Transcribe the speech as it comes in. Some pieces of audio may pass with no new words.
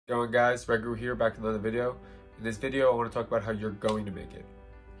Going guys, Red Guru here, back with another video. In this video, I want to talk about how you're going to make it.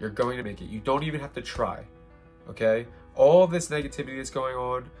 You're going to make it. You don't even have to try, okay? All this negativity that's going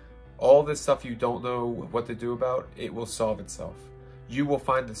on, all this stuff you don't know what to do about, it will solve itself. You will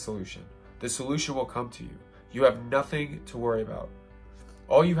find the solution. The solution will come to you. You have nothing to worry about.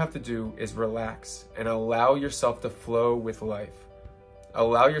 All you have to do is relax and allow yourself to flow with life.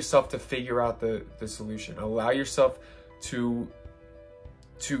 Allow yourself to figure out the solution. Allow yourself to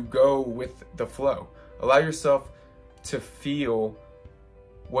go with the flow. Allow yourself to feel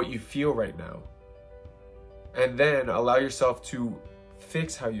what you feel right now. And then allow yourself to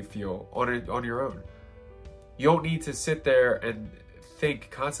fix how you feel on your own. You don't need to sit there and think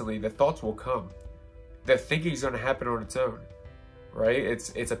constantly. The thoughts will come. The thinking is going to happen on its own, right?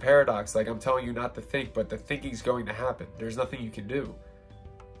 It's a paradox. Like, I'm telling you not to think, but the thinking is going to happen. There's nothing you can do.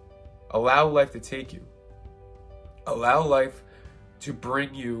 Allow life to take you. Allow life to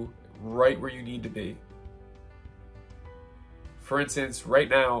bring you right where you need to be. For instance, right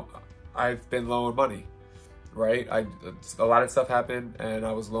now, I've been low on money, right? A lot of stuff happened and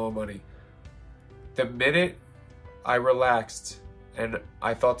I was low on money. The minute I relaxed and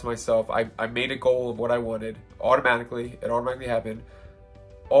I thought to myself, I made a goal of what I wanted, it automatically happened.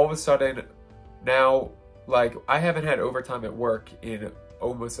 All of a sudden, now, like, I haven't had overtime at work in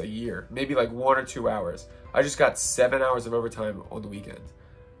almost a year, maybe like 1 or 2 hours. I just got 7 hours of overtime on the weekend.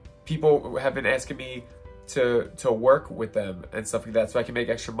 People have been asking me to work with them and stuff like that so I can make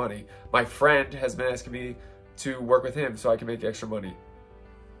extra money. My friend has been asking me to work with him so I can make extra money.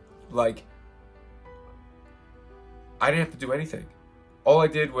 Like, I didn't have to do anything. All I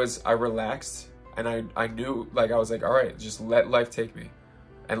did was I relaxed and I knew, like, I was like, all right, just let life take me.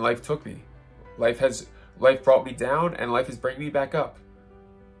 And life took me. Life brought me down and life is bringing me back up.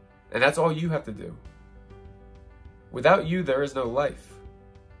 And that's all you have to do. Without you, there is no life,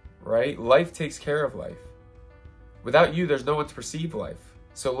 right? Life takes care of life. Without you, there's no one to perceive life.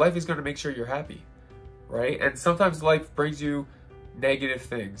 So life is going to make sure you're happy, right? And sometimes life brings you negative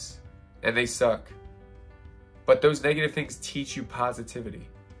things and they suck. But those negative things teach you positivity.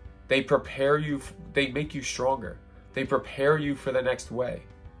 They prepare you, they make you stronger. They prepare you for the next way.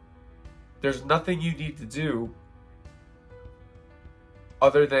 There's nothing you need to do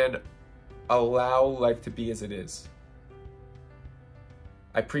other than allow life to be as it is.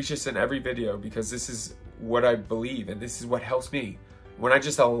 I preach this in every video because this is what I believe and this is what helps me. When I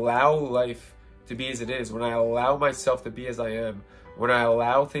just allow life to be as it is, when I allow myself to be as I am, when I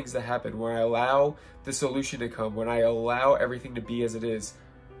allow things to happen, when I allow the solution to come, when I allow everything to be as it is,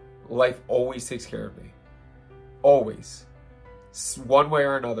 life always takes care of me. Always. One way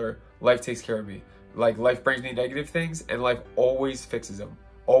or another, life takes care of me. Like, life brings me negative things and life always fixes them.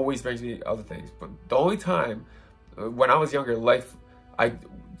 Always brings me other things. But the only time, when I was younger,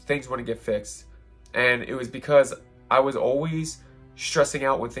 things wouldn't get fixed. And it was because I was always stressing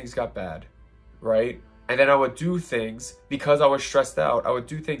out when things got bad, right? And then I would do things, because I was stressed out, I would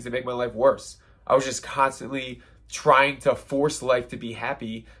do things to make my life worse. I was just constantly trying to force life to be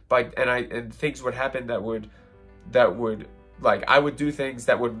happy, and things would happen that would like, I would do things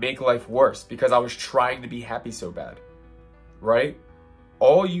that would make life worse because I was trying to be happy so bad, right?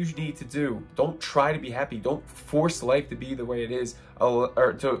 All you need to do, don't try to be happy. Don't force life to be the way it is,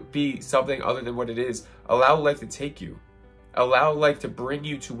 or to be something other than what it is. Allow life to take you. Allow life to bring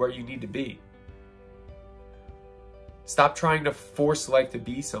you to where you need to be. Stop trying to force life to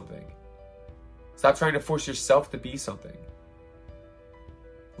be something. Stop trying to force yourself to be something.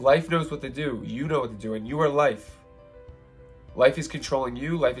 Life knows what to do. You know what to do, and you are life. Life is controlling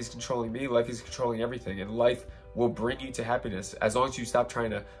you, life is controlling me, life is controlling everything, and life will bring you to happiness as long as you stop trying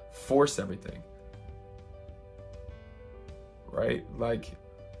to force everything. Right? Like,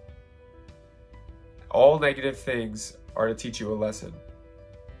 all negative things are to teach you a lesson.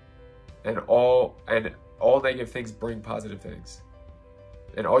 And all negative things bring positive things.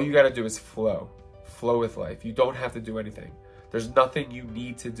 And all you got to do is flow. Flow with life. You don't have to do anything. There's nothing you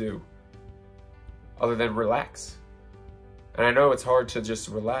need to do other than relax. And I know it's hard to just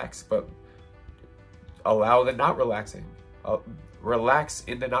relax, but allow the not relaxing. Relax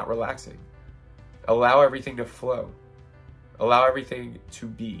in the not relaxing. Allow everything to flow. Allow everything to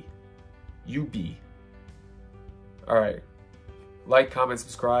be. You be. All right. Like, comment,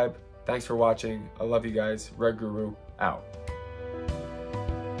 subscribe. Thanks for watching. I love you guys. Red Guru out.